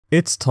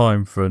It's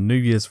time for a New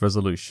Year's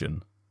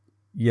resolution.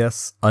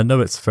 Yes, I know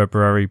it's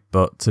February,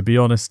 but to be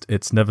honest,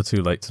 it's never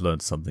too late to learn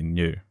something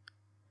new.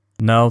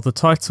 Now, the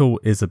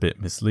title is a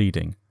bit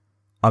misleading.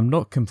 I'm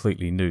not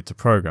completely new to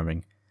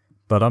programming,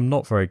 but I'm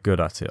not very good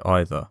at it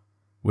either,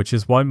 which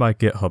is why my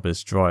GitHub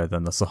is drier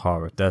than the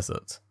Sahara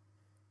Desert.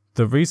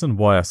 The reason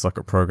why I suck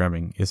at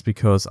programming is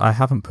because I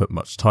haven't put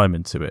much time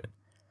into it.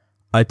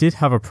 I did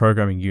have a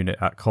programming unit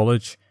at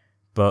college,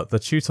 but the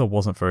tutor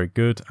wasn't very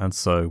good and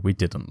so we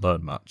didn't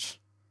learn much.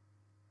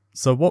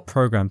 So what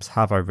programs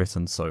have I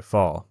written so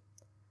far?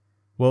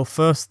 Well,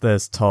 first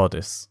there's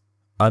TARDIS.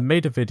 I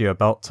made a video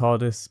about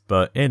TARDIS,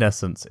 but in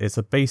essence it's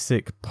a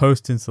basic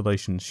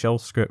post-installation shell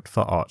script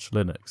for Arch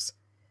Linux.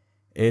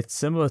 It's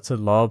similar to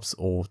Labs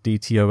or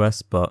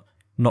DTOS, but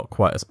not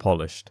quite as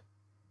polished.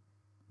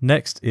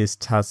 Next is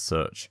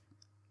TazSearch.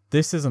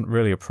 This isn't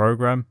really a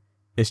program,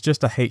 it's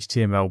just a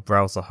HTML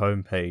browser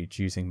homepage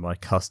using my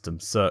custom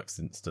Circs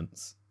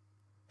instance.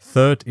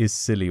 Third is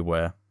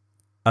Silliware.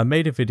 I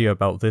made a video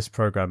about this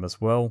program as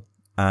well,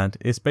 and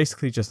it's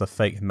basically just a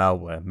fake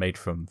malware made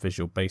from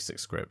Visual Basic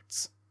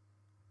scripts.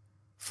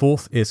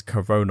 Fourth is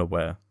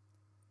Coronaware.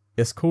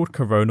 It's called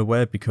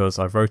Coronaware because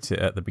I wrote it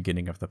at the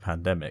beginning of the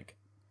pandemic.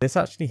 This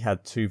actually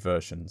had two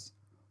versions.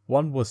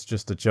 One was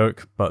just a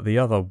joke, but the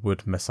other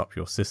would mess up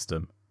your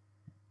system.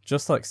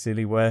 Just like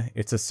Silliware,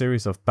 it's a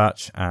series of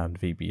batch and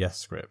VBS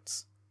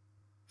scripts.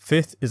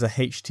 Fifth is a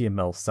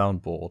HTML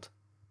soundboard.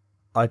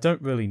 I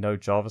don't really know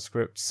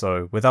JavaScript,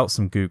 so without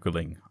some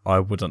googling, I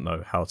wouldn't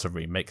know how to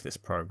remake this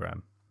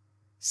program.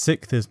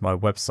 Sixth is my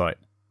website.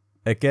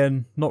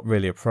 Again, not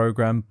really a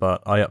program,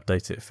 but I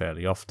update it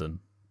fairly often.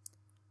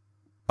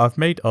 I've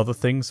made other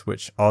things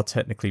which are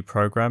technically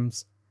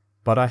programs,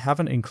 but I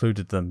haven't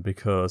included them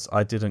because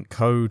I didn't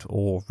code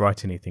or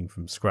write anything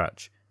from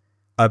scratch.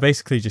 I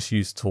basically just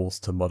used tools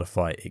to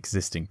modify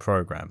existing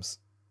programs.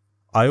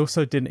 I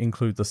also didn't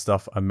include the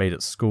stuff I made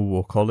at school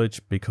or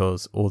college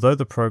because although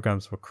the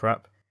programs were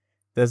crap,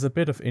 there's a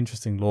bit of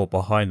interesting lore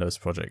behind those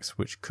projects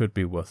which could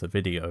be worth a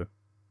video.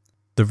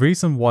 The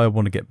reason why I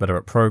want to get better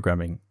at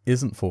programming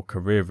isn't for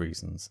career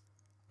reasons.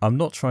 I'm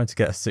not trying to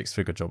get a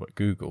six-figure job at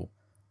Google.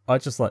 I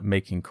just like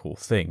making cool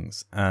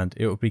things, and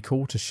it would be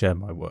cool to share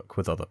my work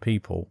with other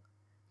people.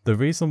 The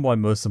reason why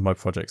most of my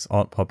projects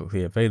aren't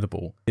publicly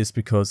available is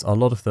because a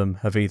lot of them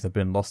have either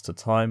been lost to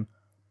time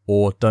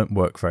or don't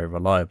work very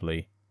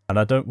reliably. And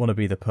I don't want to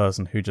be the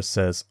person who just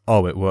says,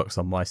 oh, it works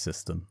on my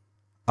system.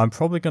 I'm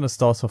probably going to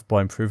start off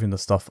by improving the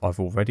stuff I've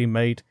already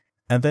made,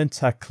 and then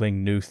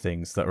tackling new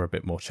things that are a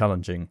bit more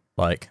challenging,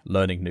 like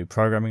learning new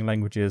programming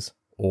languages,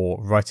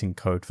 or writing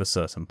code for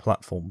certain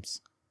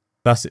platforms.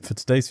 That's it for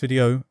today's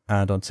video,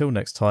 and until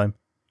next time,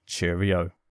 cheerio.